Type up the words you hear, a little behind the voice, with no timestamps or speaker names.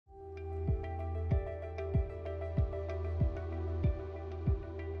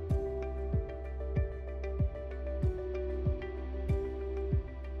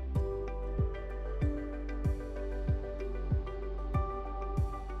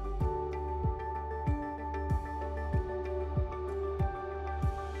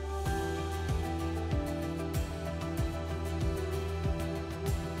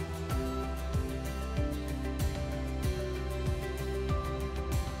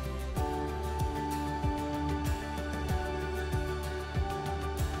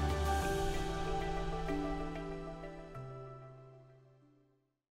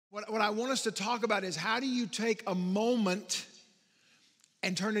what I want us to talk about is how do you take a moment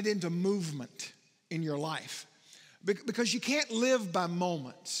and turn it into movement in your life? Because you can't live by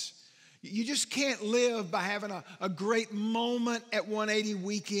moments. You just can't live by having a great moment at 180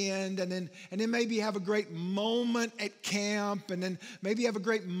 weekend and then maybe have a great moment at camp and then maybe have a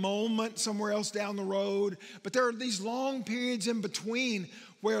great moment somewhere else down the road. But there are these long periods in between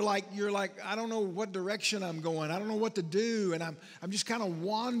where you're like, I don't know what direction I'm going. I don't know what to do, and I'm just kind of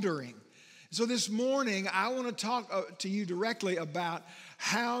wandering. So this morning, I want to talk to you directly about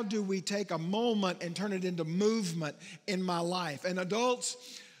how do we take a moment and turn it into movement in my life. And adults,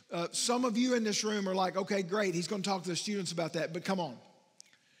 some of you in this room are like, okay, great, he's going to talk to the students about that, but come on.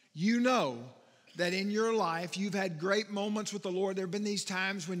 You know that in your life, you've had great moments with the Lord. There have been these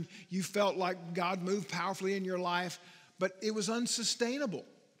times when you felt like God moved powerfully in your life, but it was unsustainable.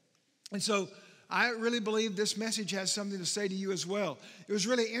 And so I really believe this message has something to say to you as well. It was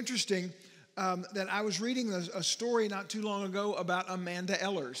really interesting that I was reading a story not too long ago about Amanda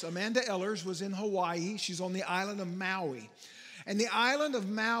Ehlers. Amanda Ehlers was in Hawaii. She's on the island of Maui. And the island of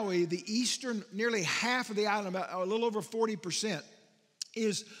Maui, the eastern, nearly half of the island, about a little over 40%,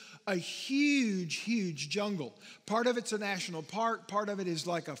 is a huge, huge jungle. Part of it's a national park. Part of it is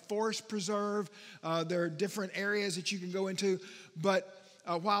like a forest preserve. There are different areas that you can go into. But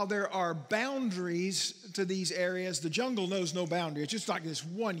while there are boundaries to these areas, the jungle knows no boundary. It's just like this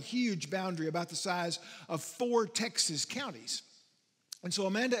one huge boundary about the size of 4 Texas counties. And so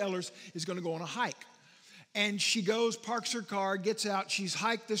Amanda Ehlers is going to go on a hike. And she goes, parks her car, gets out. She's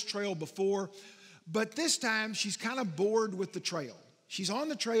hiked this trail before, but this time she's kind of bored with the trail. She's on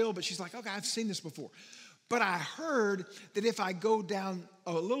the trail, but she's like, okay, I've seen this before. But I heard that if I go down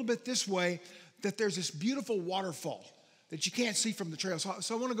a little bit this way, that there's this beautiful waterfall that you can't see from the trail. So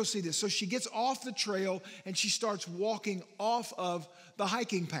I want to go see this. So she gets off the trail and she starts walking off of the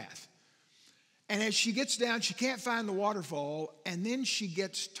hiking path. And as she gets down, she can't find the waterfall, and then she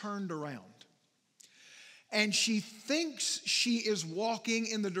gets turned around. And she thinks she is walking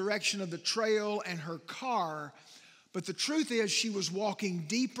in the direction of the trail and her car, but the truth is she was walking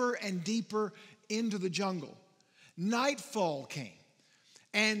deeper and deeper into the jungle. Nightfall came,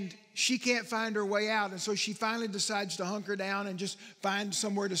 and she can't find her way out, and so she finally decides to hunker down and just find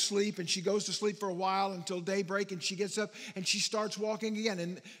somewhere to sleep, and she goes to sleep for a while until daybreak, and she gets up and she starts walking again,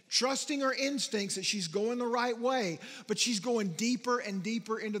 and trusting her instincts that she's going the right way, but she's going deeper and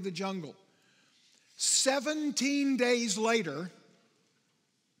deeper into the jungle. 17 days later,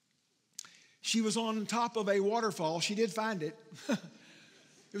 she was on top of a waterfall. She did find it. It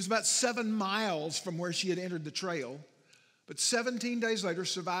was about 7 miles from where she had entered the trail. But 17 days later,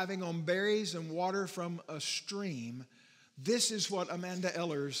 surviving on berries and water from a stream, this is what Amanda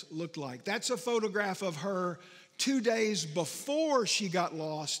Ehlers looked like. That's a photograph of her 2 days before she got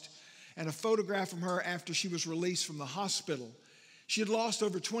lost, and a photograph from her after she was released from the hospital. She had lost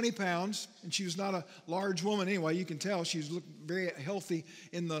over 20 pounds, and she was not a large woman anyway. You can tell she was looking very healthy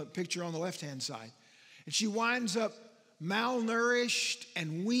in the picture on the left-hand side. And she winds up malnourished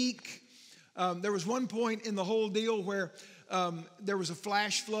and weak. There was one point in the whole deal where there was a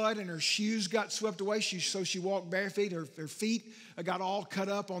flash flood and her shoes got swept away, so she walked barefoot. Her feet got all cut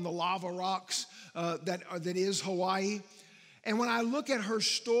up on the lava rocks that is Hawaii. And when I look at her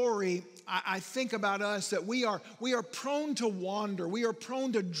story, I think about us that we are prone to wander. We are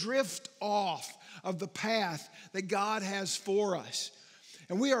prone to drift off of the path that God has for us.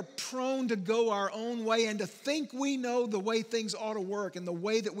 And we are prone to go our own way and to think we know the way things ought to work and the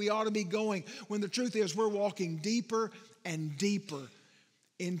way that we ought to be going, when the truth is we're walking deeper and deeper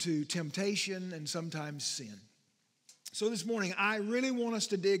into temptation and sometimes sin. So this morning, I really want us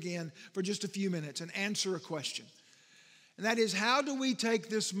to dig in for just a few minutes and answer a question. And that is, how do we take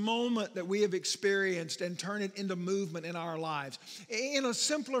this moment that we have experienced and turn it into movement in our lives? In a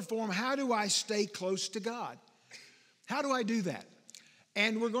simpler form, how do I stay close to God? How do I do that?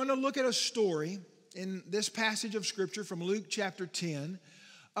 And we're going to look at a story in this passage of Scripture from Luke chapter 10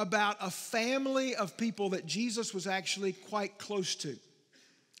 about a family of people that Jesus was actually quite close to.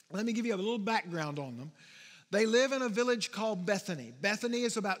 Let me give you a little background on them. They live in a village called Bethany. Bethany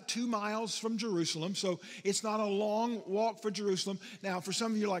is about 2 miles from Jerusalem, so it's not a long walk for Jerusalem. Now, for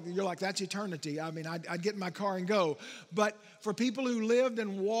some of you, you're like, that's eternity. I mean, I'd get in my car and go. But for people who lived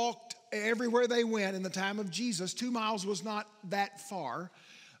and walked everywhere they went in the time of Jesus, 2 miles was not that far.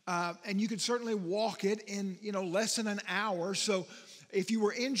 And you could certainly walk it in, less than an hour. So if you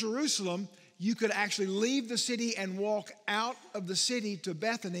were in Jerusalem, you could actually leave the city and walk out of the city to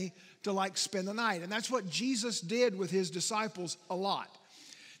Bethany to spend the night. And that's what Jesus did with his disciples a lot.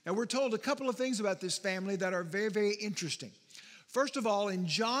 Now, we're told a couple of things about this family that are very, very interesting. First of all, in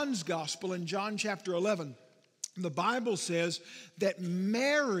John's gospel, in John chapter 11, the Bible says that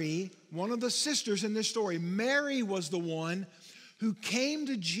Mary, one of the sisters in this story, Mary was the one who came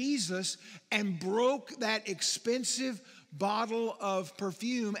to Jesus and broke that expensive bottle of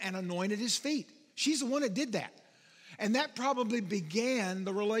perfume and anointed his feet. She's the one that did that. And that probably began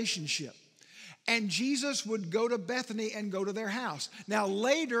the relationship. And Jesus would go to Bethany and go to their house. Now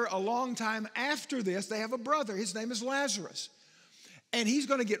later, a long time after this, they have a brother. His name is Lazarus. And he's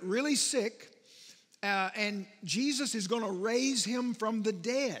going to get really sick. And Jesus is going to raise him from the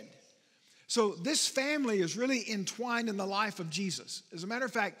dead. So this family is really entwined in the life of Jesus. As a matter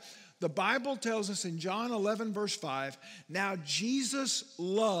of fact, the Bible tells us in John 11, verse 5, now Jesus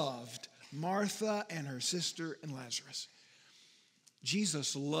loved Martha and her sister and Lazarus.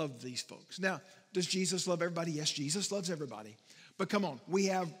 Jesus loved these folks. Now, does Jesus love everybody? Yes, Jesus loves everybody. But come on, we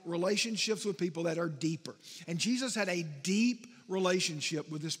have relationships with people that are deeper. And Jesus had a deep relationship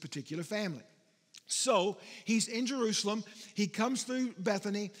with this particular family. So he's in Jerusalem, he comes through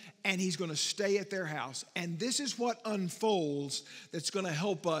Bethany, and he's going to stay at their house. And this is what unfolds that's going to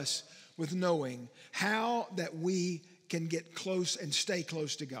help us with knowing how that we can get close and stay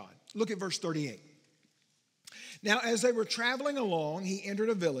close to God. Look at verse 38. Now, as they were traveling along, he entered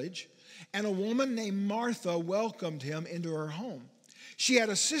a village, and a woman named Martha welcomed him into her home. She had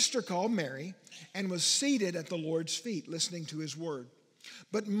a sister called Mary and was seated at the Lord's feet, listening to his word.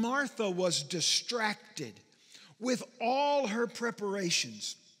 But Martha was distracted with all her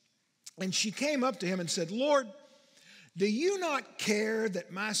preparations. And she came up to him and said, Lord, do you not care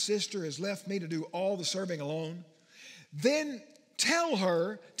that my sister has left me to do all the serving alone? Then tell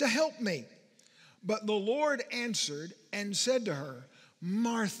her to help me. But the Lord answered and said to her,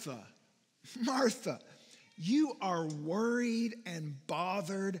 Martha, Martha, you are worried and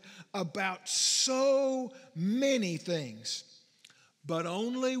bothered about so many things, but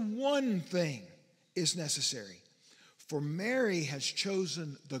only one thing is necessary. For Mary has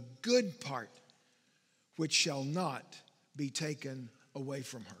chosen the good part, which shall not be taken away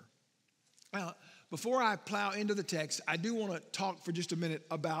from her. Now, before I plow into the text, I do want to talk for just a minute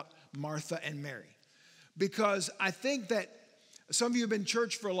about Martha and Mary. Because I think that some of you have been in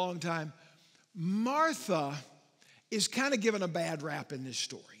church for a long time. Martha is kind of given a bad rap in this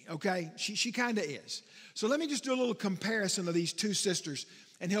story, okay? She kind of is. So let me just do a little comparison of these two sisters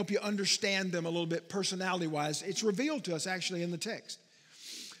and help you understand them a little bit personality-wise. It's revealed to us actually in the text.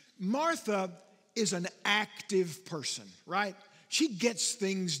 Martha is an active person, right? She gets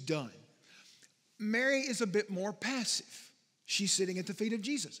things done. Mary is a bit more passive. She's sitting at the feet of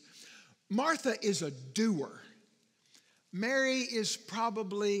Jesus. Martha is a doer. Mary is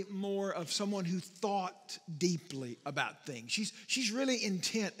probably more of someone who thought deeply about things. She's really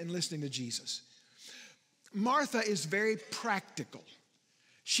intent in listening to Jesus. Martha is very practical.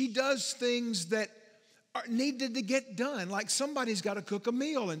 She does things that are needed to get done, like somebody's got to cook a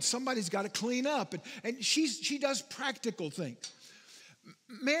meal and somebody's got to clean up, and she does practical things.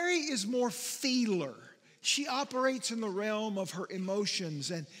 Mary is more feeler. She operates in the realm of her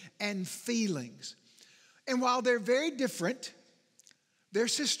emotions and feelings. And while they're very different, they're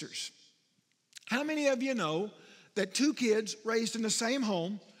sisters. How many of you know that two kids raised in the same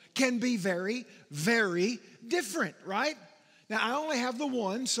home can be very, very different, right? Now, I only have the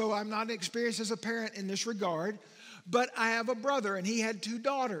one, so I'm not experienced as a parent in this regard, but I have a brother, and he had two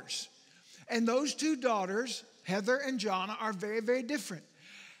daughters. And those two daughters, Heather and Jonna, are very, very different.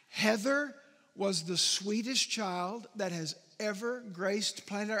 Heather was the sweetest child that has ever graced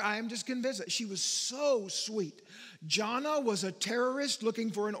planet Earth. I am just convinced that she was so sweet. Jonna was a terrorist looking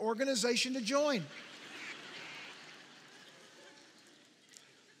for an organization to join.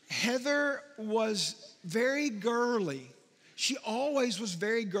 Heather was very girly. She always was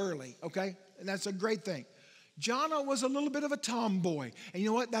very girly, okay? And that's a great thing. Jonna was a little bit of a tomboy. And you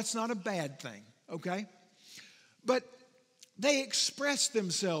know what? That's not a bad thing, okay? But they expressed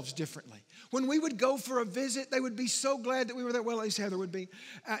themselves differently. When we would go for a visit, they would be so glad that we were there. Well, at least Heather would be.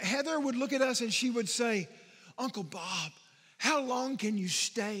 Heather would look at us and she would say, Uncle Bob, how long can you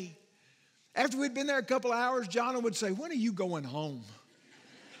stay? After we'd been there a couple hours, Jonna would say, when are you going home?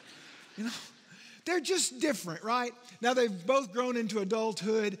 You know, they're just different, right? Now, they've both grown into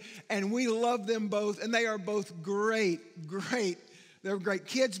adulthood, and we love them both, and they are both great. They were great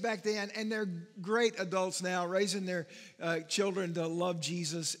kids back then, and they're great adults now, raising their children to love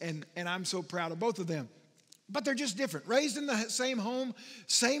Jesus, and I'm so proud of both of them. But they're just different. Raised in the same home,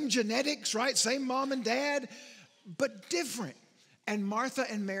 same genetics, right? Same mom and dad, but different. And Martha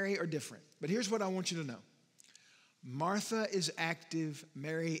and Mary are different. But here's what I want you to know. Martha is active,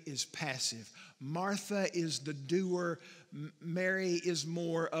 Mary is passive. Martha is the doer, Mary is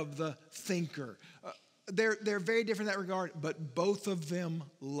more of the thinker. They're very different in that regard, but both of them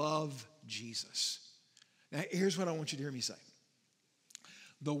love Jesus. Now, here's what I want you to hear me say.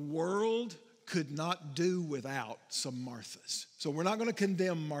 The world could not do without some Marthas. So we're not going to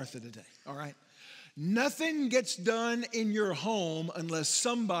condemn Martha today, all right? Nothing gets done in your home unless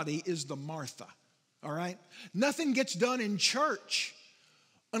somebody is the Martha, all right? Nothing gets done in church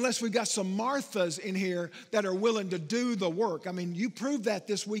unless we've got some Marthas in here that are willing to do the work. I mean, you proved that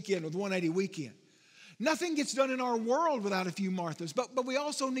this weekend with 180 Weekend. Nothing gets done in our world without a few Marthas, but we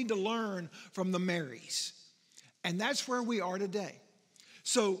also need to learn from the Marys. And that's where we are today.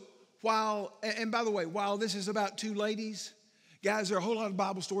 So and by the way, while this is about two ladies, guys, there are a whole lot of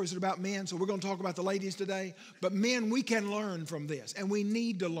Bible stories that are about men, so we're going to talk about the ladies today. But men, we can learn from this, and we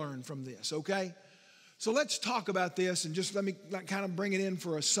need to learn from this, okay? So let's talk about this, and just let me kind of bring it in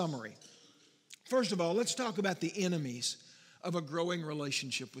for a summary. First of all, let's talk about the enemies of a growing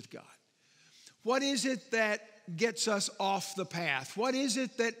relationship with God. What is it that gets us off the path? What is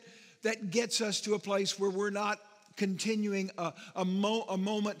it that gets us to a place where we're not continuing a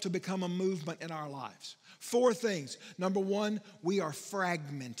moment to become a movement in our lives? 4 things. Number 1, we are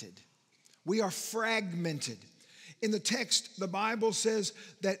fragmented. We are fragmented. In the text, the Bible says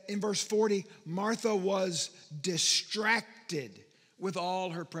that in verse 40, Martha was distracted with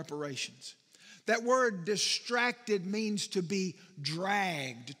all her preparations. That word distracted means to be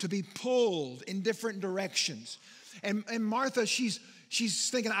dragged, to be pulled in different directions. And Martha, she's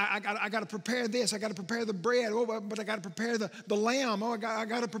thinking, I got to prepare this. I got to prepare the bread. Oh, but I got to prepare the lamb. Oh, I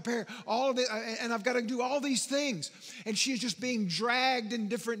got to prepare all of it. And I've got to do all these things. And she's just being dragged in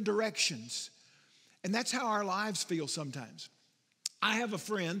different directions. And that's how our lives feel sometimes. I have a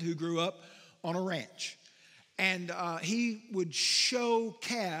friend who grew up on a ranch. And he would show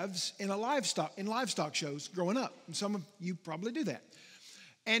calves in livestock shows growing up. And some of you probably do that.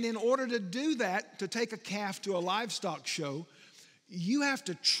 And in order to do that, to take a calf to a livestock show, you have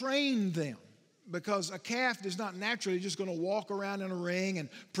to train them, because a calf is not naturally just going to walk around in a ring and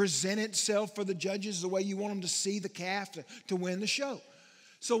present itself for the judges the way you want them to see the calf to win the show.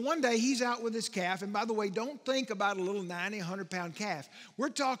 So one day he's out with his calf, and by the way, don't think about a little 90, 100-pound calf. We're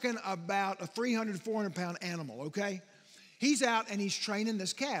talking about a 300, 400-pound animal, okay? He's out and he's training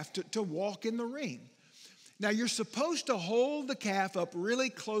this calf to walk in the ring. Now, you're supposed to hold the calf up really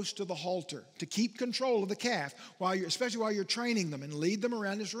close to the halter to keep control of the calf, especially while you're training them, and lead them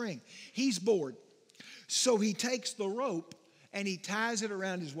around this ring. He's bored. So he takes the rope and he ties it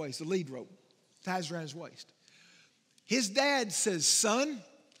around his waist, the lead rope, ties it around his waist. His dad says, "Son,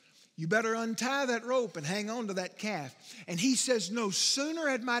 you better untie that rope and hang on to that calf." And he says, no sooner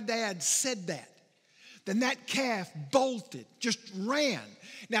had my dad said that than that calf bolted, just ran.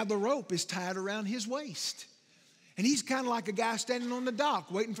 Now the rope is tied around his waist. And he's kind of like a guy standing on the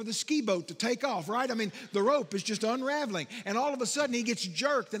dock waiting for the ski boat to take off, right? I mean, the rope is just unraveling. And all of a sudden he gets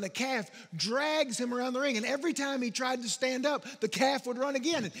jerked and the calf drags him around the ring. And every time he tried to stand up, the calf would run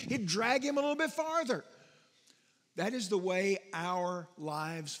again and he'd drag him a little bit farther. That is the way our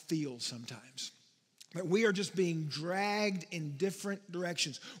lives feel sometimes. That we are just being dragged in different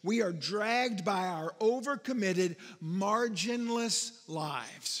directions. We are dragged by our overcommitted, marginless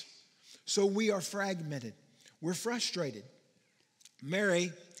lives. So we are fragmented. We're frustrated.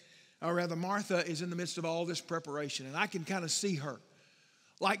 Martha is in the midst of all this preparation, and I can kind of see her.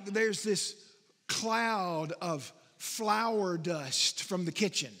 Like there's this cloud of flour dust from the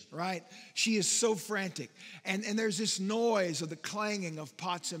kitchen, right? She is so frantic. And there's this noise of the clanging of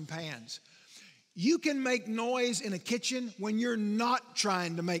pots and pans. You can make noise in a kitchen when you're not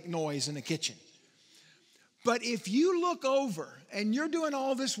trying to make noise in a kitchen. But if you look over and you're doing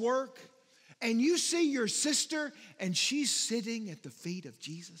all this work and you see your sister and she's sitting at the feet of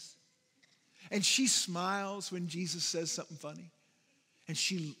Jesus and she smiles when Jesus says something funny, and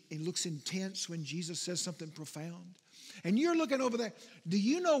it looks intense when Jesus says something profound, and you're looking over there, do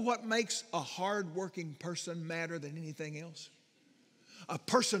you know what makes a hardworking person madder than anything else? A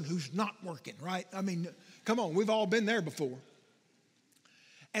person who's not working, right? I mean, come on, we've all been there before.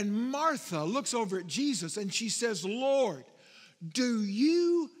 And Martha looks over at Jesus and she says, "Lord, do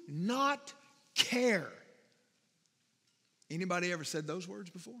you not care?" Anybody ever said those words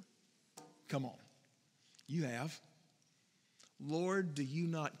before? Come on, you have. Lord, do you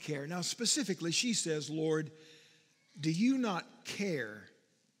not care? Now, specifically, she says, "Lord, do you not care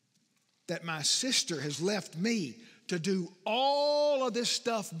that my sister has left me to do all of this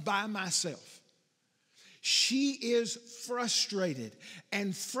stuff by myself?" She is frustrated.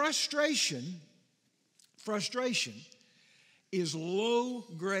 And frustration Frustration is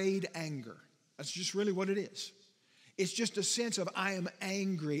low-grade anger. That's just really what it is. It's just a sense of I am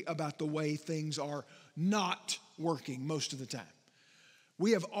angry about the way things are not working most of the time.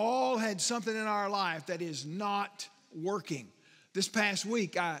 We have all had something in our life that is not working. This past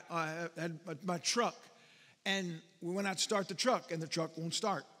week, I had my truck, and we went out to start the truck, and the truck won't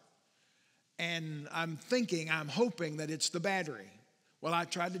start. And I'm hoping that it's the battery. Well, I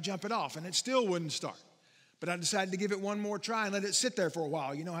tried to jump it off, and it still wouldn't start. But I decided to give it one more try and let it sit there for a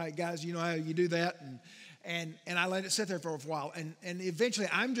while. You know how, guys, you know how you do that? And I let it sit there for a while. And eventually,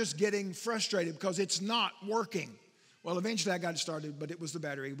 I'm just getting frustrated because it's not working. Well, eventually, I got it started, but it was the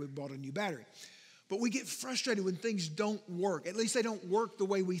battery. We bought a new battery. But we get frustrated when things don't work. At least they don't work the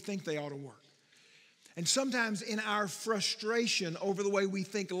way we think they ought to work. And sometimes in our frustration over the way we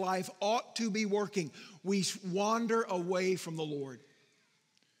think life ought to be working, we wander away from the Lord.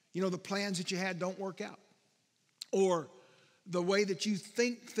 You know, the plans that you had don't work out. Or the way that you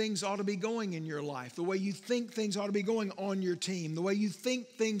think things ought to be going in your life, the way you think things ought to be going on your team, the way you think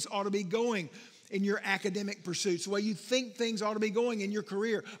things ought to be going in your academic pursuits, the way you think things ought to be going in your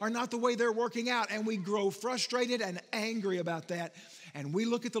career are not the way they're working out. And we grow frustrated and angry about that. And we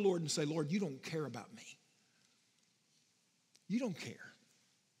look at the Lord and say, Lord, you don't care about me. You don't care.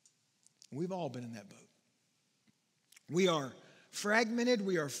 And we've all been in that boat. We are fragmented.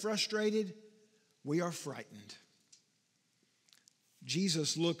 We are frustrated. We are frightened.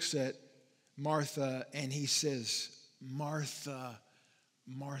 Jesus looks at Martha and he says, Martha,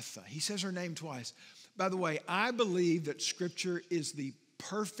 Martha. He says her name twice. By the way, I believe that Scripture is the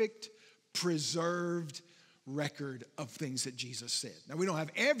perfect, preserved record of things that Jesus said. Now, we don't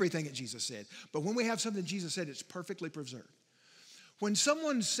have everything that Jesus said, but when we have something Jesus said, it's perfectly preserved. When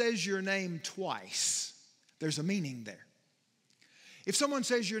someone says your name twice, there's a meaning there. If someone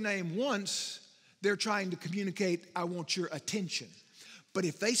says your name once, they're trying to communicate, I want your attention. But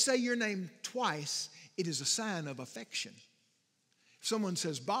if they say your name twice, it is a sign of affection. If someone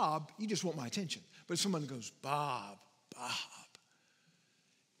says Bob, you just want my attention. But if someone goes, Bob,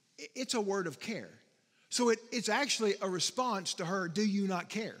 it's a word of care. So it's actually a response to her, do you not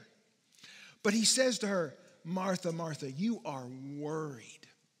care? But he says to her, Martha, Martha, you are worried.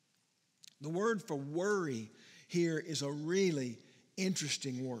 The word for worry here is a really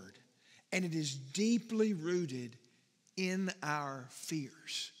interesting word. And it is deeply rooted in our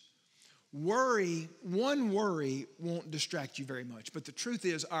fears. Worry won't distract you very much. But the truth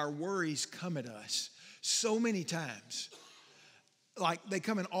is our worries come at us so many times. Like they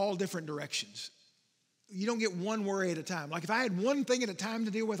come in all different directions. You don't get one worry at a time. Like if I had one thing at a time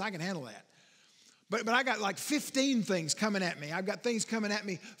to deal with, I can handle that. But I got like 15 things coming at me. I've got things coming at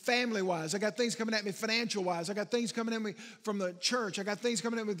me family-wise. I got things coming at me financial-wise. I got things coming at me from the church. I got things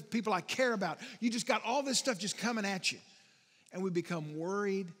coming at me with people I care about. You just got all this stuff just coming at you. And we become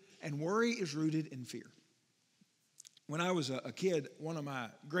worried, and worry is rooted in fear. When I was a kid, one of my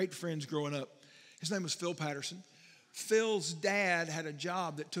great friends growing up, his name was Phil Patterson. Phil's dad had a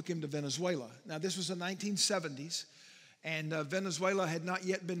job that took him to Venezuela. Now, this was the 1970s. And Venezuela had not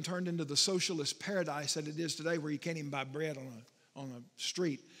yet been turned into the socialist paradise that it is today, where you can't even buy bread on a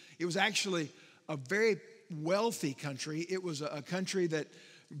street. It was actually a very wealthy country. It was a country that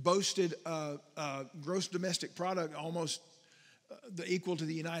boasted gross domestic product almost equal to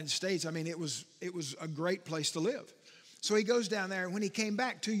the United States. I mean, it was a great place to live. So he goes down there, and when he came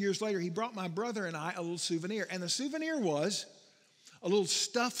back 2 years later, he brought my brother and I a little souvenir. And the souvenir was a little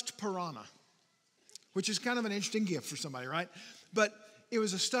stuffed piranha, which is kind of an interesting gift for somebody, right? But it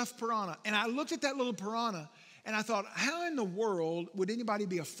was a stuffed piranha. And I looked at that little piranha, and I thought, how in the world would anybody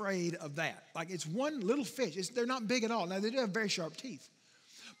be afraid of that? Like, it's one little fish. They're not big at all. Now, they do have very sharp teeth.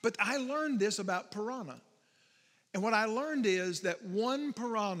 But I learned this about piranha. And what I learned is that one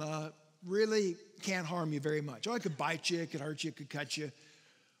piranha really can't harm you very much. Oh, it could bite you, it could hurt you, it could cut you.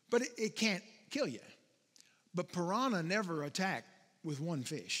 But it can't kill you. But piranha never attack with one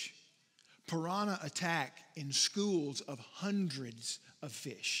fish. Piranha attack in schools of hundreds of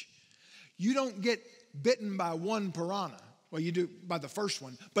fish. You don't get bitten by one piranha. Well, you do by the first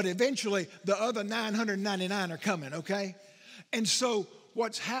one, but eventually the other 999 are coming, okay? And so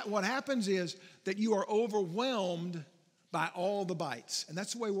what happens is that you are overwhelmed by all the bites. And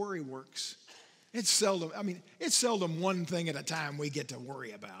that's the way worry works. It's seldom one thing at a time we get to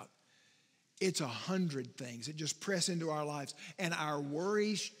worry about. It's 100 things that just press into our lives, and our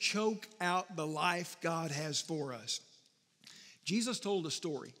worries choke out the life God has for us. Jesus told a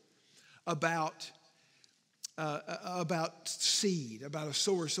story about seed, about a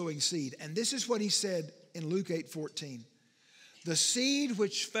sower sowing seed. And this is what he said in Luke 8:14. The seed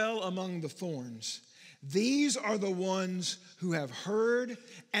which fell among the thorns, These are the ones who have heard,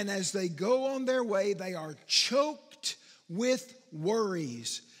 and as they go on their way, they are choked with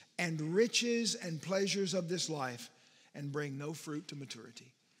worries and riches and pleasures of this life and bring no fruit to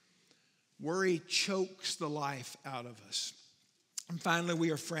maturity. Worry chokes the life out of us. And finally,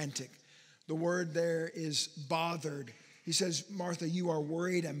 we are frantic. The word there is bothered. He says, Martha, you are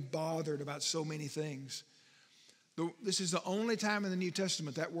worried and bothered about so many things. This is the only time in the New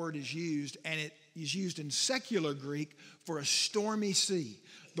Testament that word is used, and it is used in secular Greek for a stormy sea.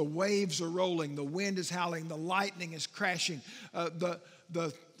 The waves are rolling, the wind is howling, the lightning is crashing, the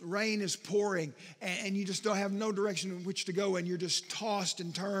rain is pouring, and you just don't have no direction in which to go, and you're just tossed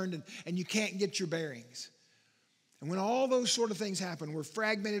and turned, and you can't get your bearings. And when all those sort of things happen, we're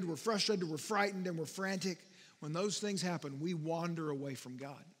fragmented, we're frustrated, we're frightened, and we're frantic. When those things happen, we wander away from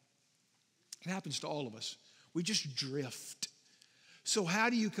God. It happens to all of us. We just drift. So how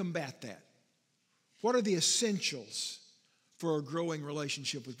do you combat that? What are the essentials for a growing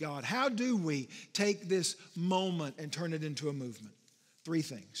relationship with God? How do we take this moment and turn it into a movement? 3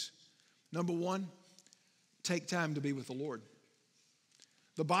 things. Number 1, take time to be with the Lord.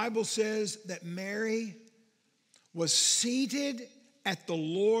 The Bible says that Mary was seated at the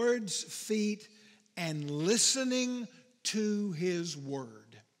Lord's feet and listening to his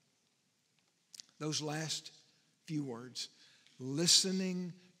word. Those last few words,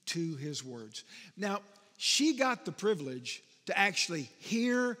 listening to his words. Now, she got the privilege to actually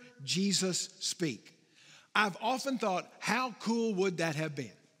hear Jesus speak. I've often thought, how cool would that have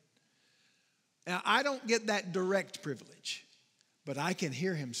been? Now, I don't get that direct privilege, but I can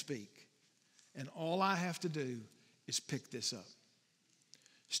hear him speak. And all I have to do is pick this up.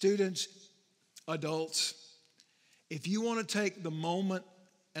 Students, adults, if you want to take the moment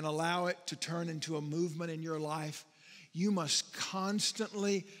and allow it to turn into a movement in your life, you must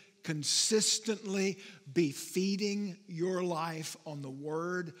constantly, consistently be feeding your life on the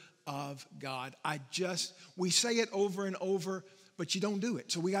Word of God. We say it over and over, but you don't do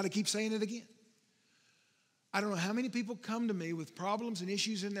it. So we got to keep saying it again. I don't know how many people come to me with problems and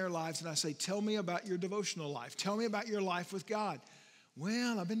issues in their lives, and I say, tell me about your devotional life. Tell me about your life with God.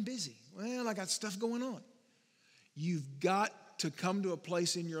 Well, I've been busy. Well, I got stuff going on. You've got to come to a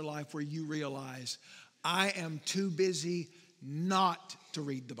place in your life where you realize, I am too busy not to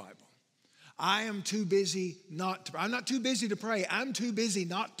read the Bible. I am too busy not to pray. I'm not too busy to pray. I'm too busy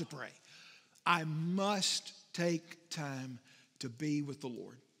not to pray. I must take time to be with the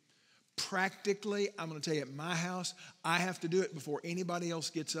Lord. Practically, I'm going to tell you, at my house, I have to do it before anybody else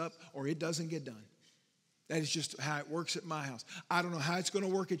gets up or it doesn't get done. That is just how it works at my house. I don't know how it's going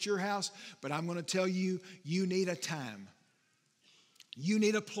to work at your house, but I'm going to tell you, you need a time. You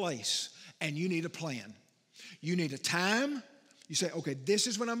need a place, and you need a plan. You need a time. You say, okay, this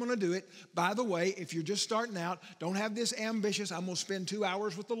is when I'm going to do it. By the way, if you're just starting out, don't have this ambitious, I'm going to spend 2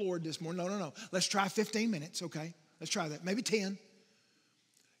 hours with the Lord this morning. No. Let's try 15 minutes, okay? Let's try that. Maybe 10.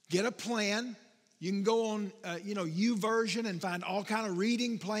 Get a plan. You can go on, YouVersion and find all kind of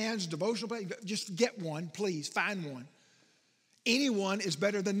reading plans, devotional plans. Just get one, please. Find one. Anyone is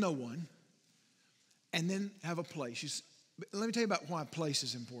better than no one. And then have a place. Let me tell you about why a place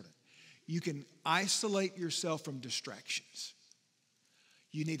is important. You can isolate yourself from distractions.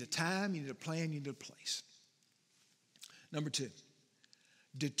 You need a time, you need a plan, you need a place. Number 2,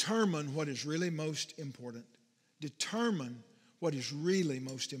 determine what is really most important. Determine what is really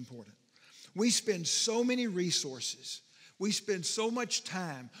most important. We spend so many resources. We spend so much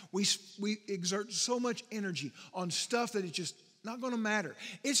time. We exert so much energy on stuff that is just not going to matter.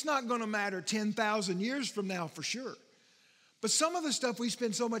 It's not going to matter 10,000 years from now for sure. But some of the stuff we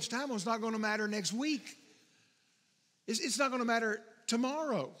spend so much time on is not going to matter next week. It's not going to matter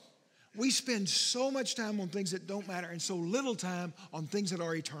tomorrow. We spend so much time on things that don't matter and so little time on things that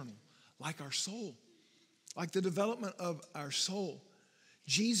are eternal, like our soul, like the development of our soul.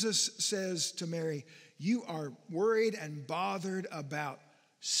 Jesus says to Mary, you are worried and bothered about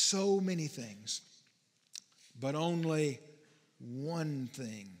so many things, but only one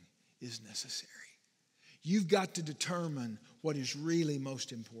thing is necessary. You've got to determine what is really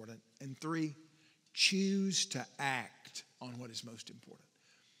most important. And 3, choose to act on what is most important.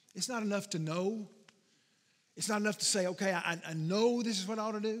 It's not enough to know. It's not enough to say, okay, I know this is what I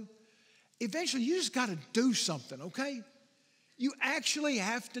ought to do. Eventually, you just got to do something, okay? You actually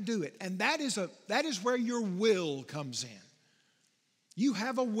have to do it. And that is where your will comes in. You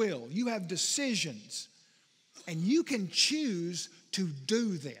have a will. You have decisions. And you can choose to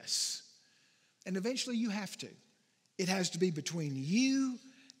do this. And eventually you have to. It has to be between you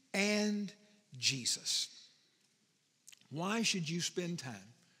and Jesus. Why should you spend time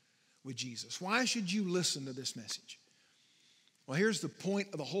with Jesus. Why should you listen to this message? Well, here's the point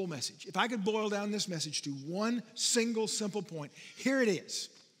of the whole message. If I could boil down this message to one single simple point, here it is.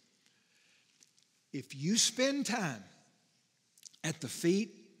 If you spend time at the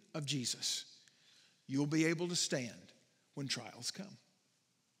feet of Jesus, you'll be able to stand when trials come.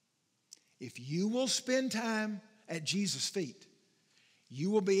 If you will spend time at Jesus' feet,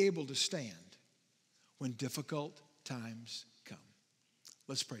 you will be able to stand when difficult times come.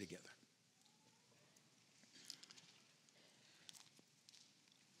 Let's pray together.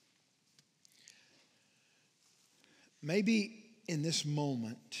 Maybe in this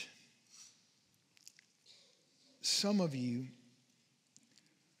moment, some of you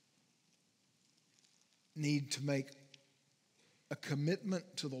need to make a commitment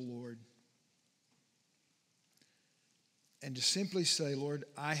to the Lord and to simply say, Lord,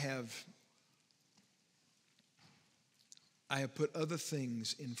 I have put other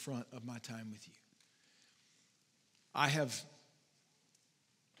things in front of my time with you. I have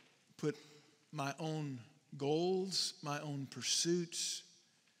put my own goals, my own pursuits.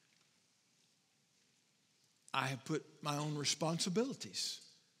 I have put my own responsibilities.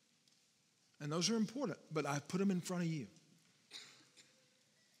 And those are important, but I've put them in front of you.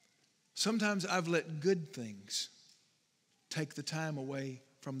 Sometimes I've let good things take the time away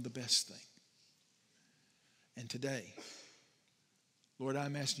from the best thing. And today, Lord,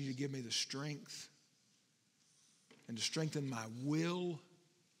 I'm asking you to give me the strength and to strengthen my will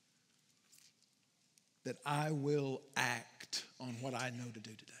that I will act on what I know to do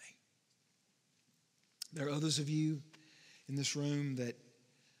today. There are others of you in this room that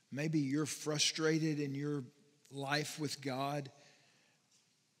maybe you're frustrated in your life with God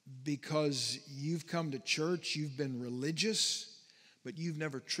because you've come to church, you've been religious, but you've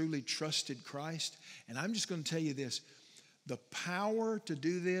never truly trusted Christ. And I'm just going to tell you this. The power to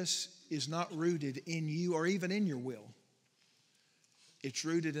do this is not rooted in you or even in your will. It's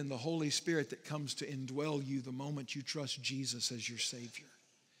rooted in the Holy Spirit that comes to indwell you the moment you trust Jesus as your Savior.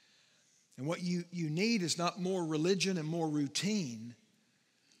 And what you need is not more religion and more routine.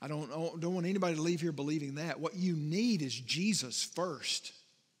 I don't want anybody to leave here believing that. What you need is Jesus first.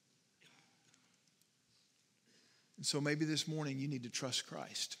 And so maybe this morning you need to trust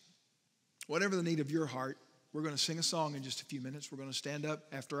Christ. Whatever the need of your heart, we're going to sing a song in just a few minutes. We're going to stand up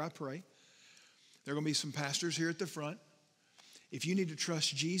after I pray. There are going to be some pastors here at the front. If you need to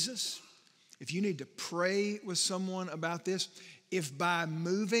trust Jesus, if you need to pray with someone about this, if by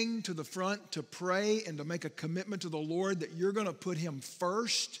moving to the front to pray and to make a commitment to the Lord that you're going to put him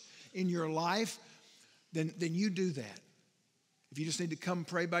first in your life, then you do that. If you just need to come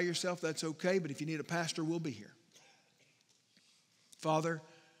pray by yourself, that's okay. But if you need a pastor, we'll be here. Father,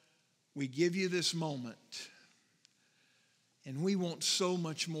 we give you this moment, and we want so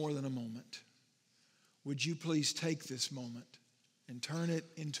much more than a moment. Would you please take this moment and turn it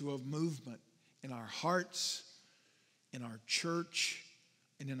into a movement in our hearts, in our church,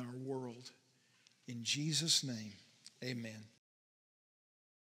 and in our world. In Jesus' name, amen.